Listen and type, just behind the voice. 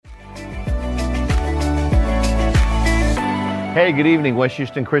Hey, good evening, West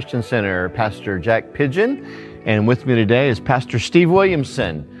Houston Christian Center. Pastor Jack Pidgeon, and with me today is Pastor Steve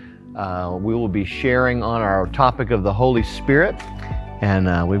Williamson. We will be sharing on our topic of the Holy Spirit,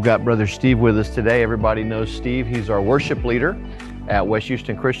 and we've got Brother Steve with us today. Everybody knows Steve. He's our worship leader at West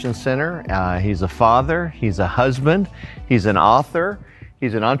Houston Christian Center. He's a father, he's a husband, he's an author,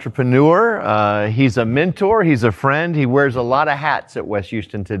 he's an entrepreneur, he's a mentor, he's a friend. He wears a lot of hats at West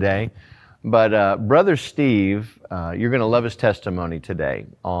Houston today. But Brother Steve, you're going to love his testimony today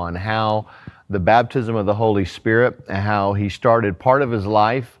on how the baptism of the Holy Spirit, how he started part of his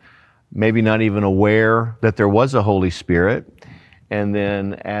life, maybe not even aware that there was a Holy Spirit. And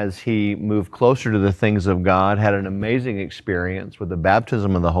then as he moved closer to the things of God, had an amazing experience with the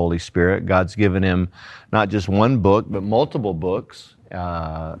baptism of the Holy Spirit. God's given him not just one book, but multiple books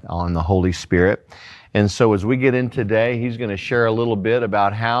on the Holy Spirit. And so as we get in today, he's going to share a little bit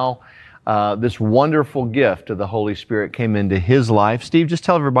about how this wonderful gift of the Holy Spirit came into his life. Steve, just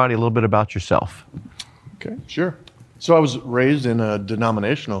tell everybody a little bit about yourself. Okay, sure. So I was raised in a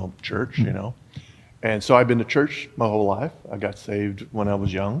denominational church, and so I've been to church my whole life. I got saved when I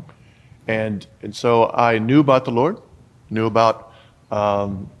was young, and so I knew about the Lord,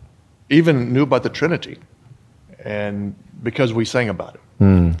 even knew about the Trinity, and because we sang about it.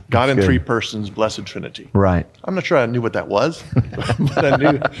 God in three persons, blessed Trinity. Right. I'm not sure I knew what that was, but I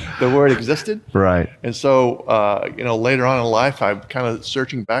knew the word existed. Right. And so, later on in life, I'm kind of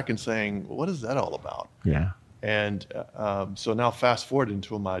searching back and saying, what is that all about? Yeah. And so now fast forward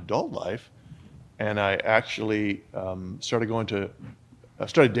into my adult life, and I actually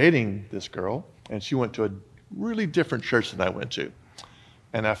started dating this girl, and she went to a really different church than I went to.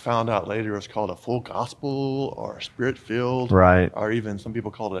 And I found out later it was called a full gospel or a spirit-filled, right, or even some people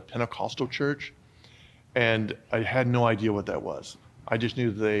called it a Pentecostal church. And I had no idea what that was. I just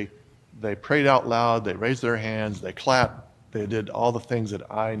knew they prayed out loud, they raised their hands, they clapped, they did all the things that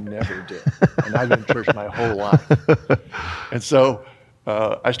I never did. And I've been in church my whole life. And so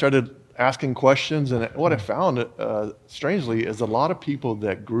I started asking questions, and what I found, strangely, is a lot of people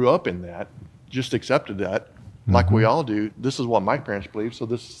that grew up in that just accepted that. Like we all do. This is what my parents believe, so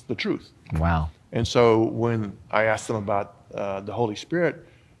this is the truth. Wow. And so when I asked them about the Holy Spirit,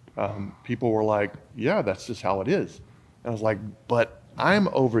 people were like, yeah, that's just how it is. And I was like, but I'm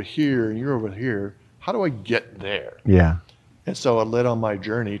over here and you're over here. How do I get there? Yeah. And so it led on my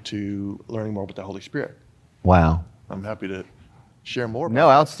journey to learning more about the Holy Spirit. Wow. I'm happy to share more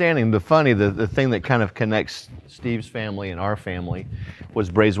about outstanding. The thing that kind of connects Steve's family and our family was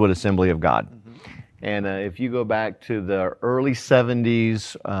Braeswood Assembly of God. And if you go back to the early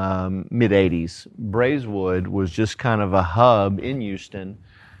 70s, mid 80s, Braeswood was just kind of a hub in Houston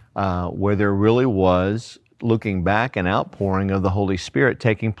where there really was, looking back, an outpouring of the Holy Spirit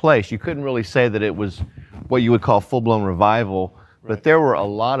taking place. You couldn't really say that it was what you would call full-blown revival, but there were a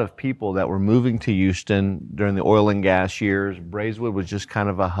lot of people that were moving to Houston during the oil and gas years. Braeswood was just kind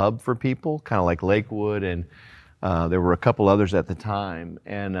of a hub for people, kind of like Lakewood, and there were a couple others at the time.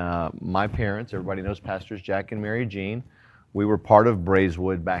 And my parents, everybody knows Pastors Jack and Mary Jean. We were part of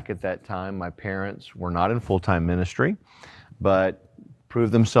Braeswood back at that time. My parents were not in full-time ministry, but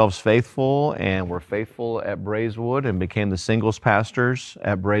proved themselves faithful and were faithful at Braeswood and became the singles pastors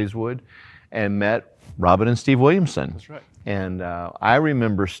at Braeswood and met Robin and Steve Williamson. That's right. And I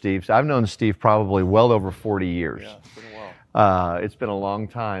remember Steve. I've known Steve probably well over 40 years. Yeah, it's been a while. It's been a long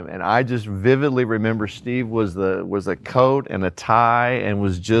time, and I just vividly remember Steve was a coat and a tie, and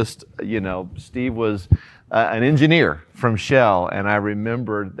was just, Steve was an engineer from Shell, and I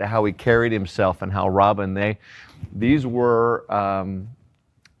remembered how he carried himself and how Robin, these were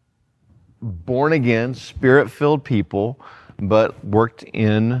born again, spirit-filled people, but worked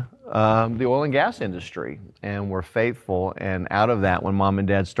in the oil and gas industry and were faithful. And out of that, when Mom and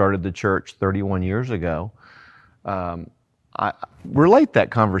Dad started the church 31 years ago, I relate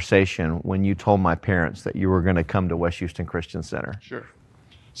that conversation when you told my parents that you were going to come to West Houston Christian Center. Sure.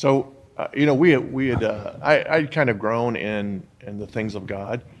 So, I'd kind of grown in the things of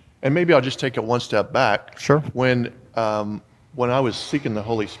God, and maybe I'll just take it one step back. Sure. When I was seeking the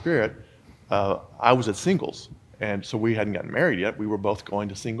Holy Spirit, I was at Singles, and so we hadn't gotten married yet. We were both going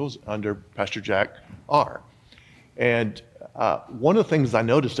to Singles under Pastor Jack R. And one of the things I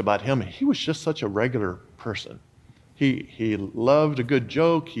noticed about him, he was just such a regular person. He loved a good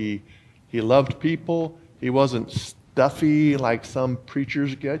joke. He loved people. He wasn't stuffy like some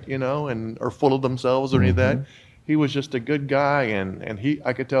preachers get, and are full of themselves or any of that. He was just a good guy, and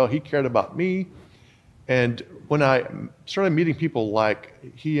I could tell he cared about me. And when I started meeting people like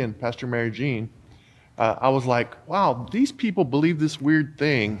he and Pastor Mary Jean, I was like, wow, these people believe this weird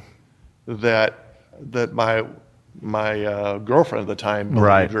thing that my girlfriend at the time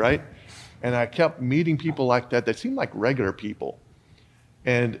believed, Right. right? And I kept meeting people like that that seemed like regular people.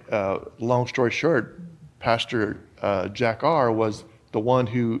 And long story short, Pastor Jack R. was the one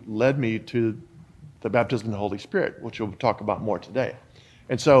who led me to the baptism of the Holy Spirit, which we'll talk about more today.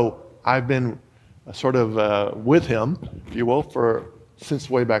 And so I've been sort of with him, if you will, since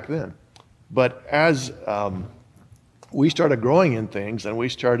way back then. But as we started growing in things and we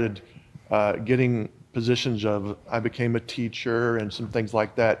started getting positions I became a teacher and some things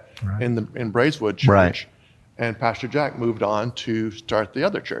like that Right. in Braeswood Church. Right. And Pastor Jack moved on to start the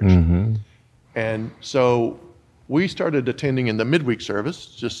other church. Mm-hmm. And so we started attending in the midweek service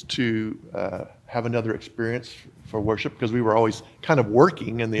just to have another experience for worship, because we were always kind of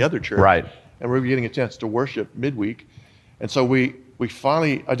working in the other church. Right. And we were getting a chance to worship midweek. And so we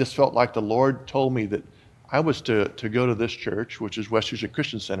finally, I just felt like the Lord told me that I was to go to this church, which is West Houston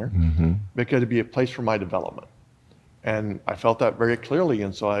Christian Center, Mm-hmm. because it'd be a place for my development. And I felt that very clearly.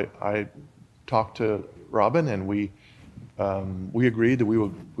 And so I talked to Robin, and we agreed that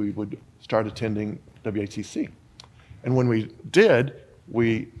we would start attending WHCC. And when we did,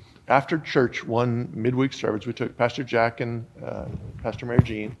 after church, one midweek service, we took Pastor Jack and Pastor Mary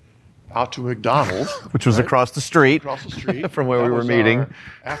Jean out to McDonald's, Which was right? across the street. Across the street from where That we were was meeting. our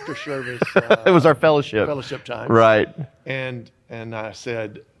after service. It was our fellowship. Fellowship time. Right. And I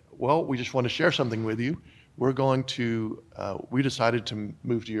said, well, we just want to share something with you. We're going to. We decided to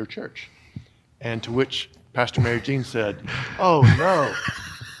move to your church, and to which Pastor Mary Jean said, "Oh no."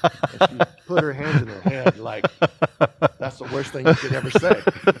 And she put her hands in her head like, that's the worst thing you could ever say.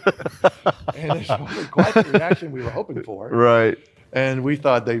 And it wasn't quite the reaction we were hoping for. Right. And we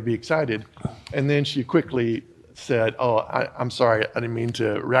thought they'd be excited. And then she quickly said, oh, I'm sorry, I didn't mean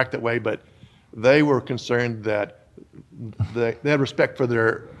to react that way, but they were concerned that they had respect for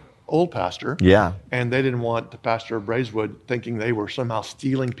their old pastor. Yeah. And they didn't want the pastor of Braeswood thinking they were somehow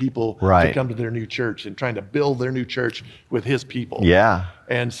stealing people Right. to come to their new church and trying to build their new church with his people. Yeah.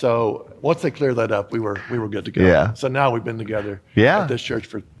 And so once they cleared that up, we were good to go. Yeah. So now we've been together Yeah. at this church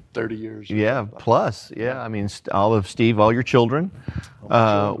for 30 years. Yeah. Plus, yeah. I mean, all of Steve, all your children children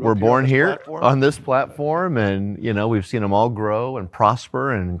were grew up born here here on this platform. on this platform, and we've seen them all grow and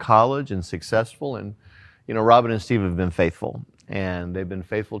prosper and in college and successful. And Robin and Steve have been faithful. And they've been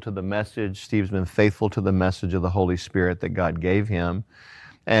faithful to the message. Steve's been faithful to the message of the Holy Spirit that God gave him.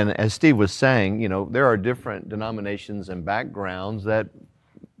 And as Steve was saying, there are different denominations and backgrounds that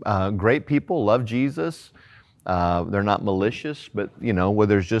great people love Jesus. They're not malicious, but where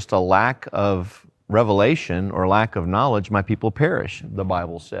there's just a lack of revelation or lack of knowledge, my people perish, the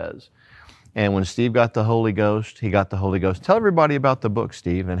Bible says. And when Steve got the Holy Ghost, he got the Holy Ghost. Tell everybody about the book,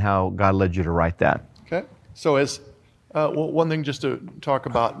 Steve, and how God led you to write that. Okay. So one thing just to talk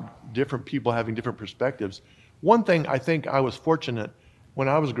about different people having different perspectives. One thing I think I was fortunate when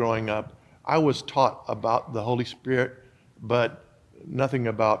I was growing up, I was taught about the Holy Spirit, but nothing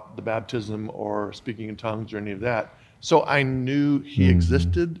about the baptism or speaking in tongues or any of that. So I knew he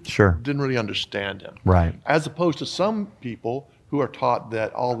existed, Sure. didn't really understand him. Right. As opposed to some people who are taught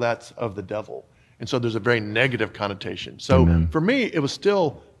that all that's of the devil. And so there's a very negative connotation. So Amen. for me, it was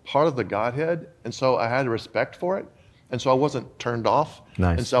still part of the Godhead, and so I had a respect for it. And so I wasn't turned off.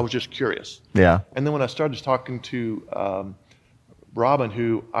 Nice. And so I was just curious. Yeah. And then when I started talking to Robin,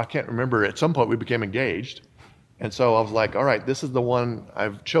 who I can't remember, at some point we became engaged. And so I was like, all right, this is the one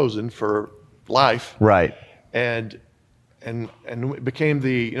I've chosen for life. Right. And it became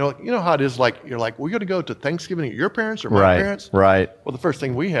the, you know how it is, like, you're like, we're going to go to Thanksgiving at your parents or my parents? Right. Well, the first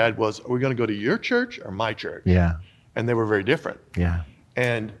thing we had was, are we going to go to your church or my church? Yeah. And they were very different. Yeah.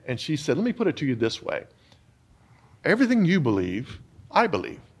 And she said, let me put it to you this way. Everything you believe, I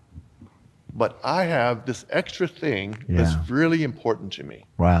believe. But I have this extra thing that's really important to me.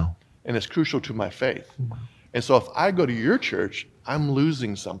 Wow. And it's crucial to my faith. And so if I go to your church, I'm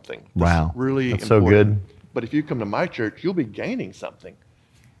losing something. Wow. Really That's important. so good. But if you come to my church, you'll be gaining something.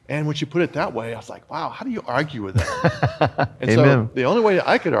 And when you put it that way, I was like, wow, how do you argue with that? And Amen. so the only way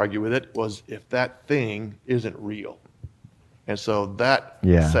I could argue with it was if that thing isn't real. And so that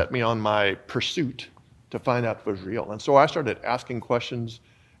set me on my pursuit to find out if it was real. And so I started asking questions,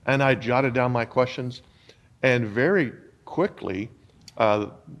 and I jotted down my questions. And very quickly,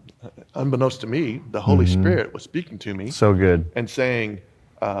 unbeknownst to me, the Holy Spirit was speaking to me So good. and saying,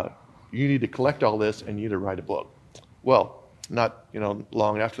 you need to collect all this and you need to write a book. Well, not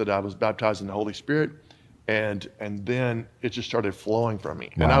long after that, I was baptized in the Holy Spirit, and then it just started flowing from me.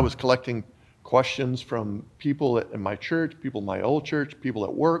 Wow. And I was collecting questions from people in my church, people in my old church, people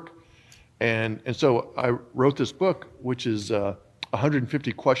at work. And so I wrote this book, which is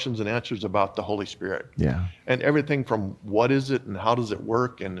 150 questions and answers about the Holy Spirit. Yeah. And everything from what is it and how does it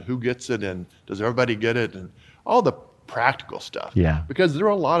work and who gets it and does everybody get it and all the practical stuff. Yeah. Because there are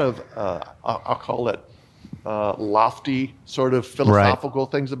a lot of, I'll call it lofty sort of philosophical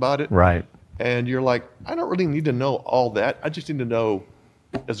things about it. Right. And you're like, I don't really need to know all that. I just need to know,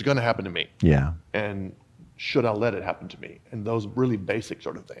 is it going to happen to me? Yeah. And should I let it happen to me? And those really basic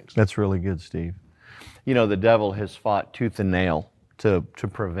sort of things. That's really good, Steve. You know, the devil has fought tooth and nail to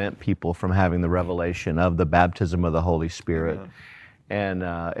prevent people from having the revelation of the baptism of the Holy Spirit. Amen. And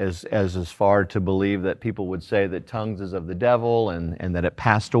as far to believe that people would say that tongues is of the devil and that it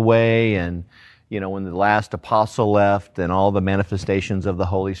passed away, and you know, when the last apostle left and all the manifestations of the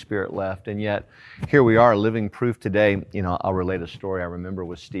Holy Spirit left. And yet here we are, living proof today. You know, I'll relate a story I remember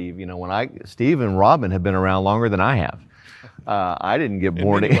with Steve. You know, Steve and Robin have been around longer than I have. I didn't get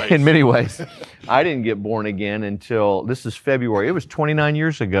born in many ways. I didn't get born again until, this is February. It was 29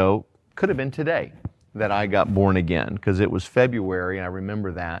 years ago, could have been today, that I got born again, because it was February, and I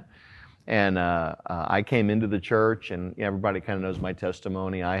remember that. And I came into the church, and everybody kind of knows my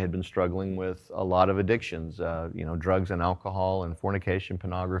testimony. I had been struggling with a lot of addictions, you know, drugs and alcohol and fornication,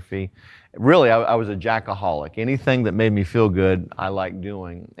 pornography. Really, I was a jackaholic. Anything that made me feel good, I liked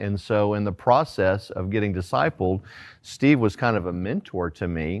doing. And so in the process of getting discipled, Steve was kind of a mentor to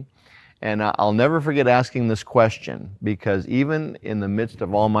me. And I'll never forget asking this question, because even in the midst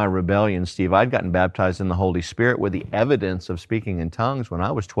of all my rebellion, Steve, I'd gotten baptized in the Holy Spirit with the evidence of speaking in tongues when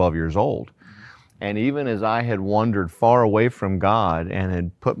I was 12 years old. And even as I had wandered far away from God and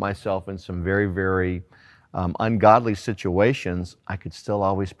had put myself in some very, very ungodly situations, I could still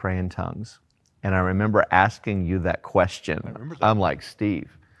always pray in tongues. And I remember asking you that question. I remember that. I'm like,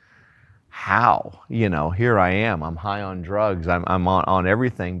 Steve, how? You know, here I am. I'm high on drugs. I'm on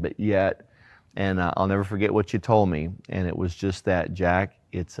everything, but yet, and I'll never forget what you told me. And it was just that, Jack,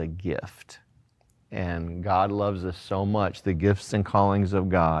 it's a gift. And God loves us so much. The gifts and callings of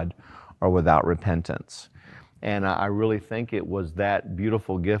God are without repentance. And I really think it was that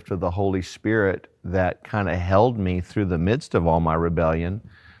beautiful gift of the Holy Spirit that kind of held me through the midst of all my rebellion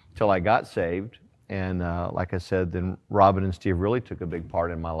till I got saved. And like I said, then Robin and Steve really took a big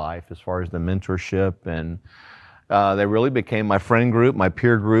part in my life as far as the mentorship, and they really became my friend group, my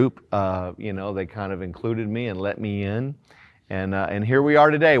peer group. You know, they kind of included me and let me in. And here we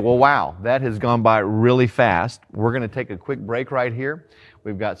are today. Well, wow, that has gone by really fast. We're going to take a quick break right here.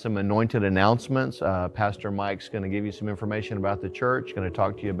 We've got some anointed announcements. Pastor Mike's going to give you some information about the church, going to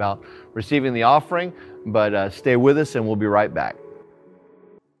talk to you about receiving the offering, but stay with us and we'll be right back.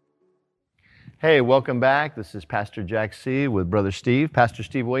 Hey, welcome back. This is Pastor Jack C. with Brother Steve, Pastor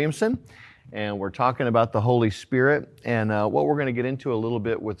Steve Williamson, and we're talking about the Holy Spirit. And what we're going to get into a little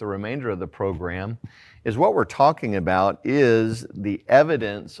bit with the remainder of the program is what we're talking about is the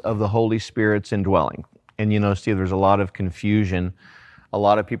evidence of the Holy Spirit's indwelling. And you know, Steve, there's a lot of confusion. A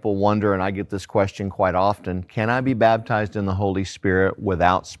lot of people wonder, and I get this question quite often, can I be baptized in the Holy Spirit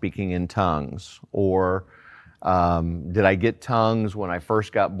without speaking in tongues? Or did I get tongues when I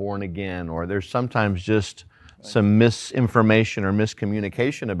first got born again? Or there's sometimes just some misinformation or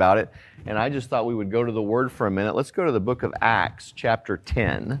miscommunication about it. And I just thought we would go to the Word for a minute. Let's go to the book of Acts, chapter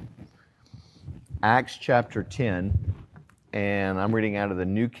 10. Acts, chapter 10. And I'm reading out of the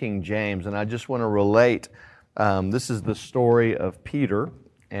New King James. And I just want to relate, this is the story of Peter.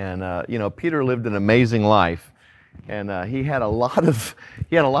 And, you know, Peter lived an amazing life. And he had a lot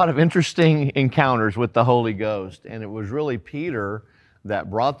of interesting encounters with the Holy Ghost. And it was really Peter that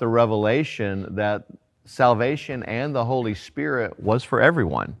brought the revelation that salvation and the Holy Spirit was for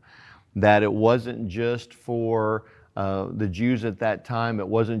everyone. That it wasn't just for the Jews at that time. It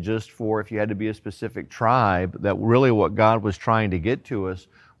wasn't just for if you had to be a specific tribe. That really what God was trying to get to us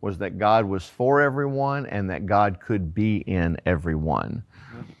was that God was for everyone and that God could be in everyone.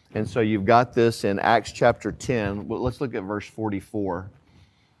 And so you've got this in Acts chapter 10. Well, let's look at verse 44.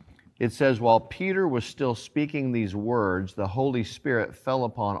 It says, while Peter was still speaking these words, the Holy Spirit fell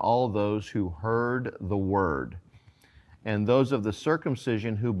upon all those who heard the word. And those of the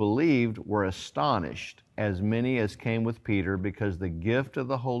circumcision who believed were astonished, as many as came with Peter, because the gift of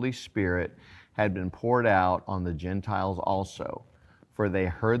the Holy Spirit had been poured out on the Gentiles also. For they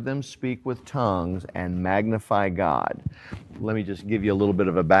heard them speak with tongues and magnify God. Let me just give you a little bit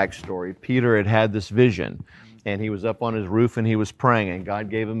of a backstory. Peter had this vision, and he was up on his roof and he was praying, and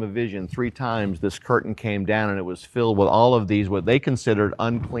God gave him a vision. 3 times this curtain came down, and it was filled with all of these, what they considered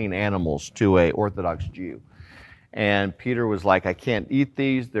unclean animals to an Orthodox Jew. And Peter was like, I can't eat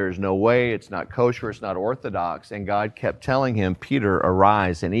these. There's no way. It's not kosher. It's not Orthodox. And God kept telling him, Peter,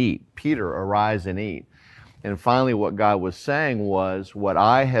 arise and eat. Peter, arise and eat. And finally, what God was saying was, what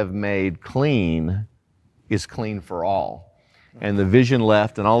I have made clean is clean for all. And the vision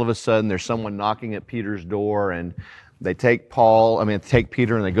left, and all of a sudden there's someone knocking at Peter's door, and they take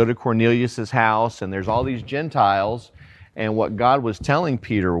Peter, and they go to Cornelius's house, and there's all these Gentiles. And what God was telling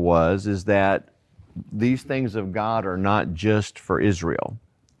Peter is that these things of God are not just for Israel.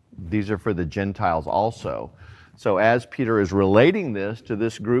 These are for the Gentiles also. So as Peter is relating this to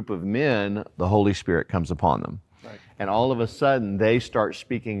this group of men, the Holy Spirit comes upon them. Right. And all of a sudden, they start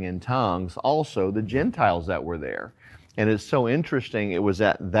speaking in tongues, also the Gentiles that were there. And it's so interesting, it was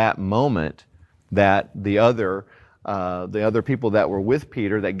at that moment that the other people that were with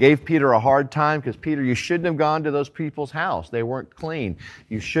Peter, that gave Peter a hard time, because Peter, you shouldn't have gone to those people's house. They weren't clean.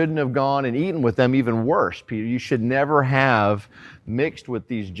 You shouldn't have gone and eaten with them, even worse. Peter, you should never have mixed with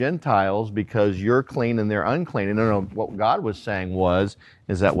these Gentiles because you're clean and they're unclean. And no, what God was saying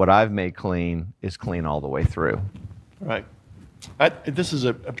is that what I've made clean is clean all the way through. Right. This is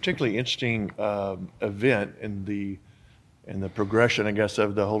a particularly interesting event in the progression, I guess,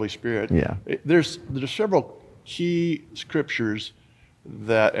 of the Holy Spirit. Yeah. There's several key scriptures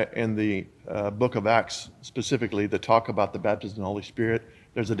that in the book of Acts specifically that talk about the baptism of the Holy Spirit.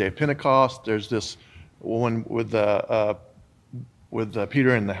 There's the day of Pentecost. There's this one with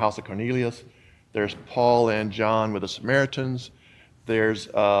Peter in the house of Cornelius. There's Paul and John with the Samaritans. There's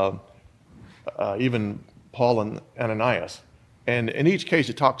even Paul and Ananias. And in each case,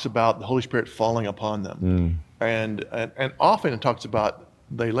 it talks about the Holy Spirit falling upon them. And often it talks about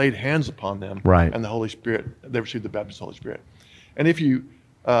they laid hands upon them, right, and the Holy Spirit, they received the baptism of the Holy Spirit. And if you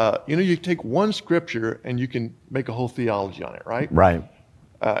take one scripture and you can make a whole theology on it, right? Right.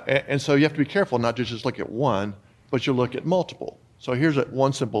 And so you have to be careful not to just look at one, but you look at multiple. So here's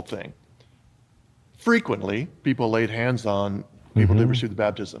one simple thing. Frequently, people laid hands on people that received the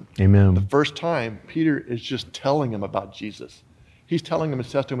baptism. Amen. The first time, Peter is just telling them about Jesus. He's telling them his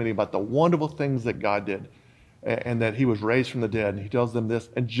testimony about the wonderful things that God did, and that he was raised from the dead. And he tells them this,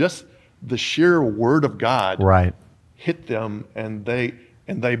 and just the sheer word of God hit them, and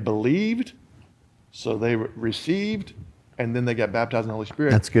they believed, so they received, and then they got baptized in the Holy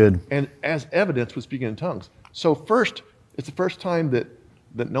Spirit. That's good. And as evidence was speaking in tongues. So first, it's the first time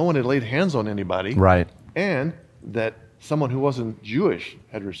that no one had laid hands on anybody, right, and that someone who wasn't Jewish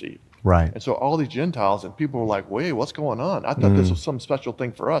had received. Right. And so all these Gentiles and people were like, wait, what's going on? I thought this was some special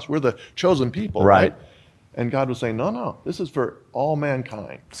thing for us. We're the chosen people, right? And God was saying, no, this is for all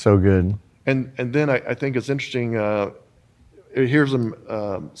mankind. So good. And then I think it's interesting, it hears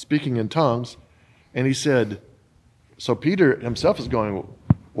him speaking in tongues, and he said, so Peter himself is going,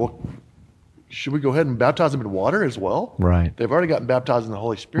 well, should we go ahead and baptize them in water as well? Right. They've already gotten baptized in the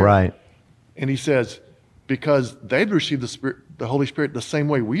Holy Spirit. Right. And he says, because they'd received the Holy Spirit the same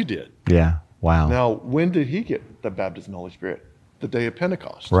way we did. Yeah. Wow. Now, when did he get the baptism in the Holy Spirit? The day of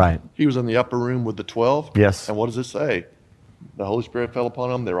Pentecost. Right. He was in the upper room with the 12. Yes. And what does it say? The Holy Spirit fell upon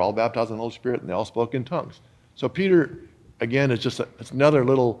them. They were all baptized in the Holy Spirit, and they all spoke in tongues. So Peter, again, it's another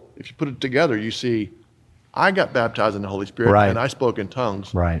little, if you put it together, you see, I got baptized in the Holy Spirit, and I spoke in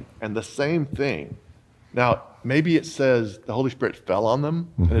tongues. Right. And the same thing. Now, maybe it says the Holy Spirit fell on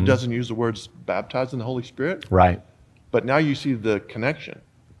them, and it doesn't use the words baptized in the Holy Spirit. Right. But now you see the connection.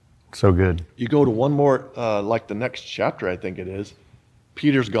 So good. You go to one more, like the next chapter, I think it is.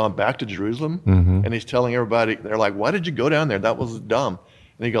 Peter's gone back to Jerusalem, and he's telling everybody, they're like, why did you go down there? That was dumb.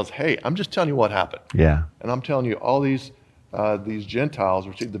 And he goes, hey, I'm just telling you what happened. Yeah. And I'm telling you, all these Gentiles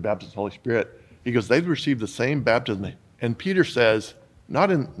received the baptism of the Holy Spirit. He goes, they've received the same baptism. And Peter says,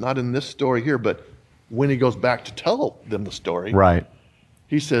 not in this story here, but when he goes back to tell them the story, right,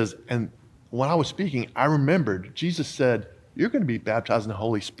 he says, and when I was speaking, I remembered Jesus said, you're going to be baptized in the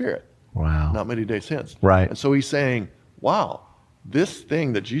Holy Spirit. Wow. Not many days hence. Right. And so he's saying, wow, this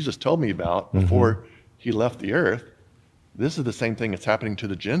thing that Jesus told me about before he left the earth, this is the same thing that's happening to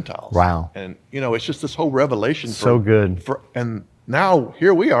the Gentiles. Wow. And, it's just this whole revelation. So good. And now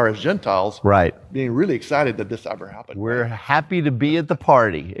here we are as Gentiles, right, being really excited that this ever happened. We're happy to be at the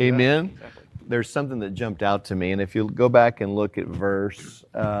party. Amen. Yeah, exactly. There's something that jumped out to me, and if you go back and look at verse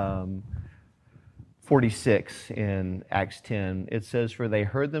 46 in Acts 10, it says, for they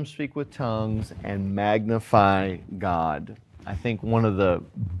heard them speak with tongues and magnify God. I think one of the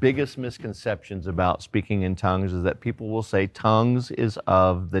biggest misconceptions about speaking in tongues is that people will say tongues is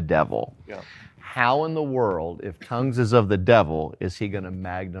of the devil. Yeah. How in the world, if tongues is of the devil, is he going to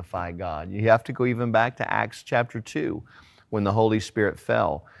magnify God? You have to go even back to Acts chapter 2, when the Holy Spirit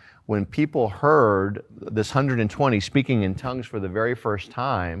fell. When people heard this 120 speaking in tongues for the very first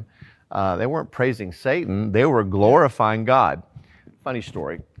time, they weren't praising Satan, they were glorifying God. Funny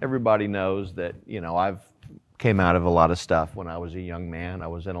story. Everybody knows that, I've came out of a lot of stuff when I was a young man. I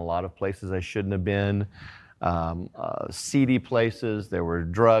was in a lot of places I shouldn't have been, seedy places. There were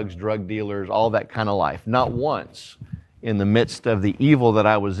drugs, drug dealers, all that kind of life. Not once in the midst of the evil that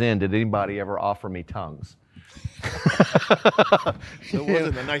I was in did anybody ever offer me tongues. So it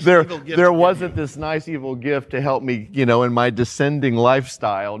wasn't a nice there, evil gift. there wasn't this nice evil gift to help me, in my descending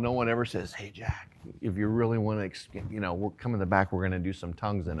lifestyle. No one ever says, "Hey, Jack, if you really want to, we're coming in the back. We're going to do some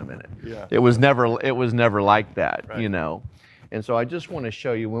tongues in a minute." Yeah. It was never like that, Right. And so I just want to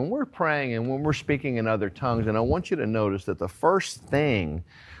show you when we're praying and when we're speaking in other tongues, and I want you to notice that the first thing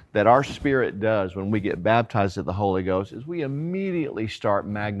that our spirit does when we get baptized with the Holy Ghost is we immediately start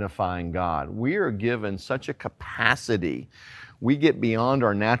magnifying God. We are given such a capacity. We get beyond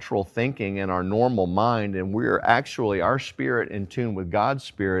our natural thinking and our normal mind, and we're actually, our spirit in tune with God's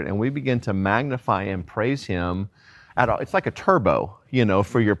spirit, and we begin to magnify and praise Him. It's like a turbo,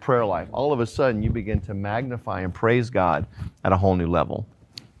 for your prayer life. All of a sudden, you begin to magnify and praise God at a whole new level.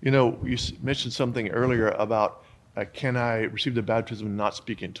 You mentioned something earlier about can I receive the baptism and not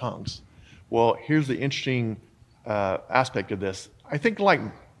speak in tongues? Well, here's the interesting aspect of this. I think like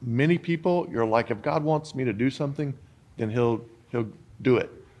many people, you're like, if God wants me to do something, then he'll do it.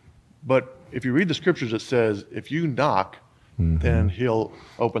 But if you read the scriptures, it says, if you knock, then he'll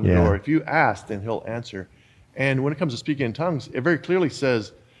open the door. If you ask, then he'll answer. And when it comes to speaking in tongues, it very clearly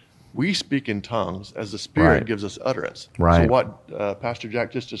says, we speak in tongues as the Spirit gives us utterance. Right. So what Pastor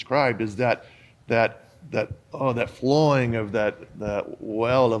Jack just described is that flowing of that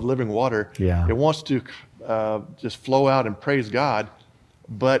well of living water. Yeah. It wants to just flow out and praise God,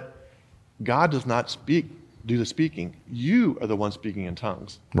 but God does not do the speaking. You are the one speaking in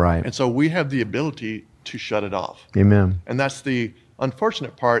tongues. Right. And so we have the ability to shut it off. Amen. And that's the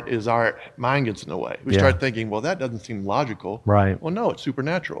unfortunate part, is our mind gets in the way. We start thinking, well, that doesn't seem logical. Right. Well, no, it's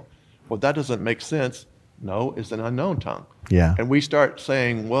supernatural. Well, that doesn't make sense. No, it's an unknown tongue. Yeah. And we start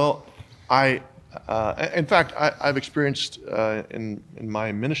saying, well, in fact, I've experienced in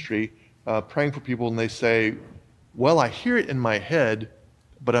my ministry praying for people, and they say, well, I hear it in my head,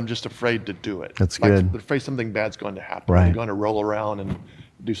 but I'm just afraid to do it. That's good. They're afraid something bad's going to happen. Right. They're going to roll around and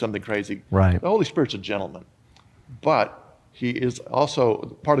do something crazy. Right. The Holy Spirit's a gentleman. But he is also,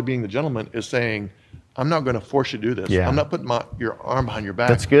 part of being the gentleman is saying, I'm not going to force you to do this. Yeah. I'm not putting your arm behind your back.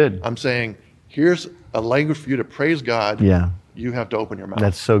 That's good. I'm saying, here's a language for you to praise God. Yeah. You have to open your mouth.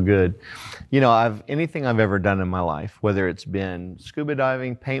 That's so good. Anything I've ever done in my life, whether it's been scuba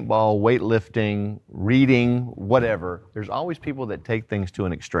diving, paintball, weightlifting, reading, whatever, there's always people that take things to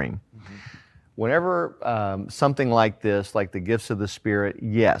an extreme. Mm-hmm. Whenever something like this, like the gifts of the Spirit,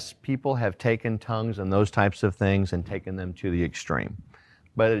 yes, people have taken tongues and those types of things and taken them to the extreme.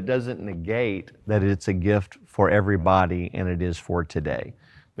 But it doesn't negate that it's a gift for everybody, and it is for today.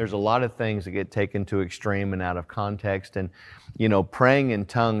 There's a lot of things that get taken to extreme and out of context. And, praying in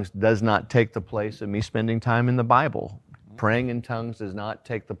tongues does not take the place of me spending time in the Bible. Praying in tongues does not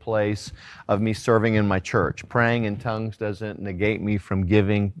take the place of me serving in my church. Praying in tongues doesn't negate me from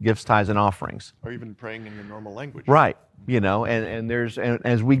giving gifts, tithes, and offerings. Or even praying in your normal language. Right. And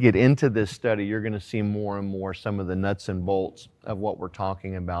as we get into this study, you're going to see more and more some of the nuts and bolts of what we're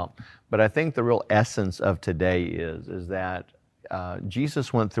talking about. But I think the real essence of today is that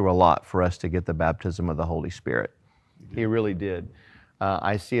Jesus went through a lot for us to get the baptism of the Holy Spirit. He really did.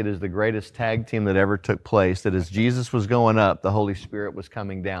 I see it as the greatest tag team that ever took place, that as Jesus was going up, the Holy Spirit was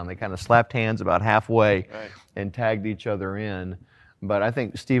coming down. They kind of slapped hands about halfway and tagged each other in. But I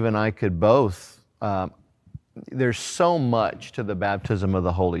think Steve and I could both, there's so much to the baptism of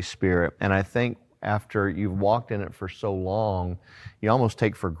the Holy Spirit. And I think after you've walked in it for so long, you almost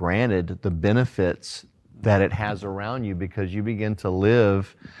take for granted the benefits that it has around you, because you begin to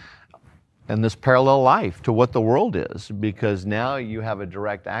live in this parallel life to what the world is, because now you have a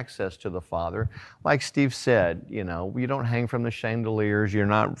direct access to the Father. Like Steve said, you don't hang from the chandeliers, you're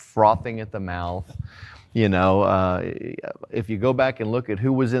not frothing at the mouth. If you go back and look at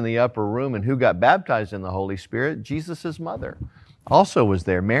who was in the upper room and who got baptized in the Holy Spirit, Jesus' mother also was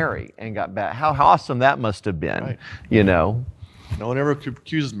there, Mary, and got baptized. How awesome that must have been, No one ever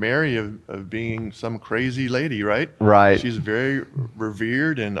accuses Mary of being some crazy lady, right? Right. She's very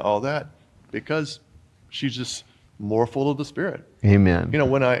revered and all that, because she's just more full of the Spirit. Amen.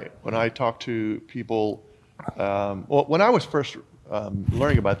 When I talk to people, when I was first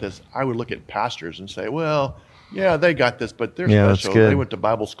learning about this, I would look at pastors and say, well, yeah, they got this, but they're special. That's good. They went to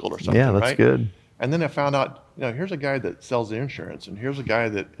Bible school or something, Yeah, that's right? good. And then I found out, here's a guy that sells the insurance, and here's a guy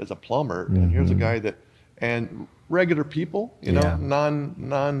that is a plumber, and here's a guy that, and regular people,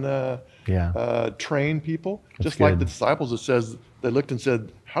 non trained people, That's just good. like the disciples. It says they looked and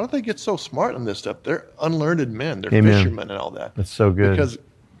said, how do they get so smart on this stuff? They're unlearned men. They're Amen. fishermen and all that. That's so good. Because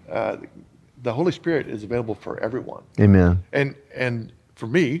the Holy Spirit is available for everyone. Amen. And for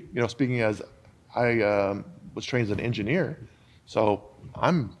me, speaking as I was trained as an engineer, so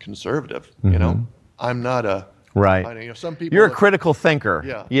I'm conservative. I'm not a Right. some people. You're a critical thinker.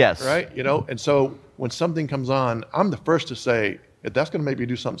 Yeah. Yes. Right. And so when something comes on, I'm the first to say, if that's going to make me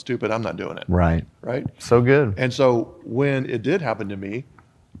do something stupid, I'm not doing it. Right. Right. So good. And so when it did happen to me,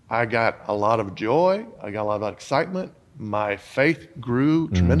 I got a lot of joy. I got a lot of excitement. My faith grew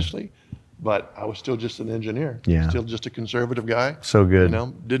tremendously, but I was still just an engineer. Yeah. Still just a conservative guy. So good.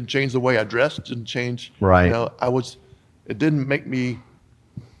 Didn't change the way I dressed. Didn't change. Right. It didn't make me,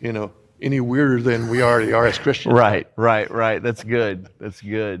 any weirder than we already are as Christians. Right. That's good. That's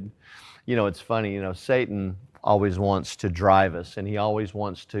good. It's funny, Satan always wants to drive us, and he always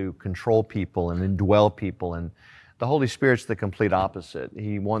wants to control people and indwell people. And the Holy Spirit's the complete opposite.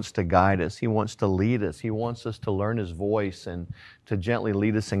 He wants to guide us. He wants to lead us. He wants us to learn his voice and to gently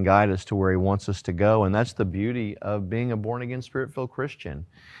lead us and guide us to where he wants us to go. And that's the beauty of being a born-again, Spirit-filled Christian,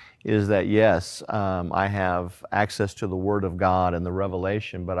 is that, yes, I have access to the Word of God and the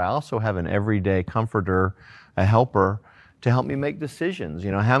revelation, but I also have an everyday comforter, a helper, to help me make decisions.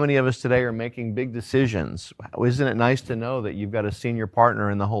 How many of us today are making big decisions? Isn't it nice to know that you've got a senior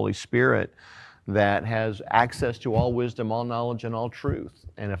partner in the Holy Spirit that has access to all wisdom, all knowledge, and all truth?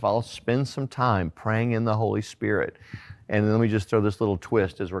 And if I'll spend some time praying in the Holy Spirit, and let me just throw this little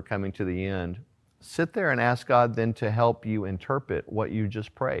twist as we're coming to the end, sit there and ask God then to help you interpret what you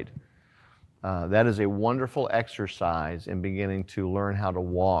just prayed. That is a wonderful exercise in beginning to learn how to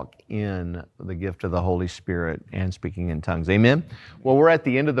walk in the gift of the Holy Spirit and speaking in tongues. Amen? Well, we're at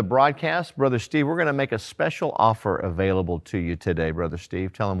the end of the broadcast. Brother Steve, we're going to make a special offer available to you today, Brother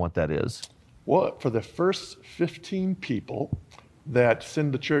Steve. Tell them what that is. Well, for the first 15 people that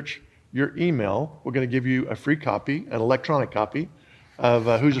send the church your email, we're going to give you a free copy, an electronic copy of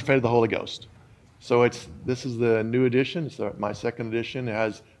Who's Afraid of the Holy Ghost. So this is the new edition. It's my second edition.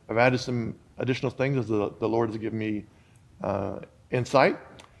 I've added some additional things as the Lord has given me insight.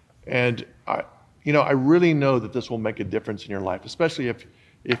 And I really know that this will make a difference in your life, especially if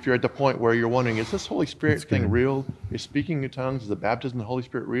you're at the point where you're wondering, is this Holy Spirit thing real? Is speaking in tongues, is the baptism of the Holy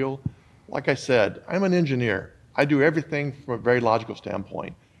Spirit real? Like I said, I'm an engineer. I do everything from a very logical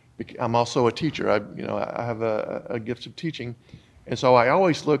standpoint. I'm also a teacher. I have a gift of teaching. And so I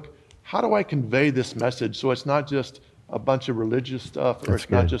always look, how do I convey this message so it's not just a bunch of religious stuff, or it's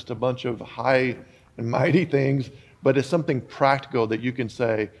not just a bunch of high and mighty things, but it's something practical that you can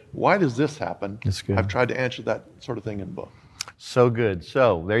say, why does this happen? That's good. I've tried to answer that sort of thing in the book. So good.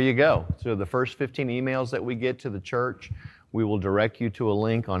 So there you go. So the first 15 emails that we get to the church, we will direct you to a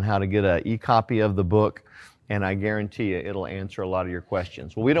link on how to get an e-copy of the book, and I guarantee you it'll answer a lot of your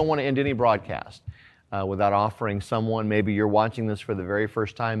questions. Well, we don't want to end any broadcast without offering someone, maybe you're watching this for the very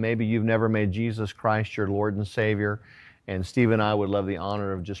first time, maybe you've never made Jesus Christ your Lord and Savior, and Steve and I would love the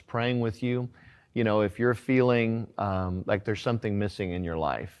honor of just praying with you. If you're feeling like there's something missing in your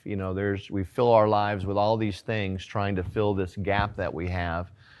life, we fill our lives with all these things trying to fill this gap that we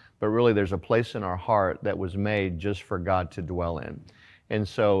have, but really there's a place in our heart that was made just for God to dwell in. And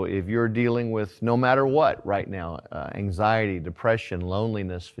so if you're dealing with, no matter what right now, anxiety, depression,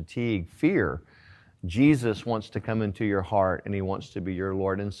 loneliness, fatigue, fear, Jesus wants to come into your heart, and he wants to be your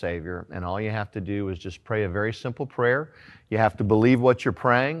Lord and Savior. And all you have to do is just pray a very simple prayer. You have to believe what you're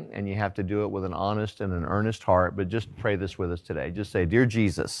praying, and you have to do it with an honest and an earnest heart. But just pray this with us today. Just say, Dear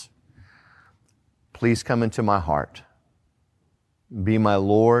Jesus, please come into my heart. Be my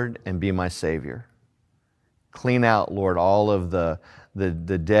Lord and be my Savior. Clean out, Lord, all of the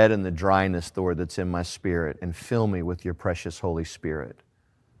dead and the dryness, Lord, that's in my spirit, and fill me with your precious Holy Spirit.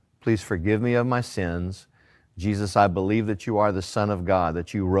 Please forgive me of my sins. Jesus, I believe that you are the Son of God,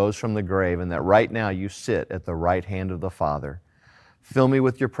 that you rose from the grave, and that right now you sit at the right hand of the Father. Fill me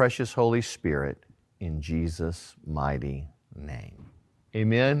with your precious Holy Spirit in Jesus' mighty name.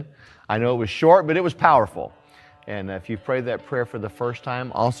 Amen. I know it was short, but it was powerful. And if you've prayed that prayer for the first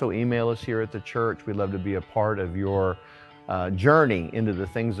time, also email us here at the church. We'd love to be a part of your journey into the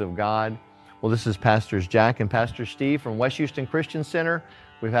things of God. Well, this is Pastors Jack and Pastor Steve from West Houston Christian Center.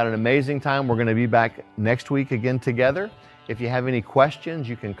 We've had an amazing time. We're going to be back next week again together. If you have any questions,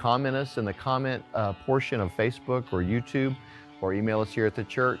 you can comment us in the comment portion of Facebook or YouTube, or email us here at the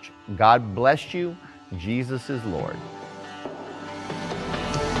church. God bless you. Jesus is Lord.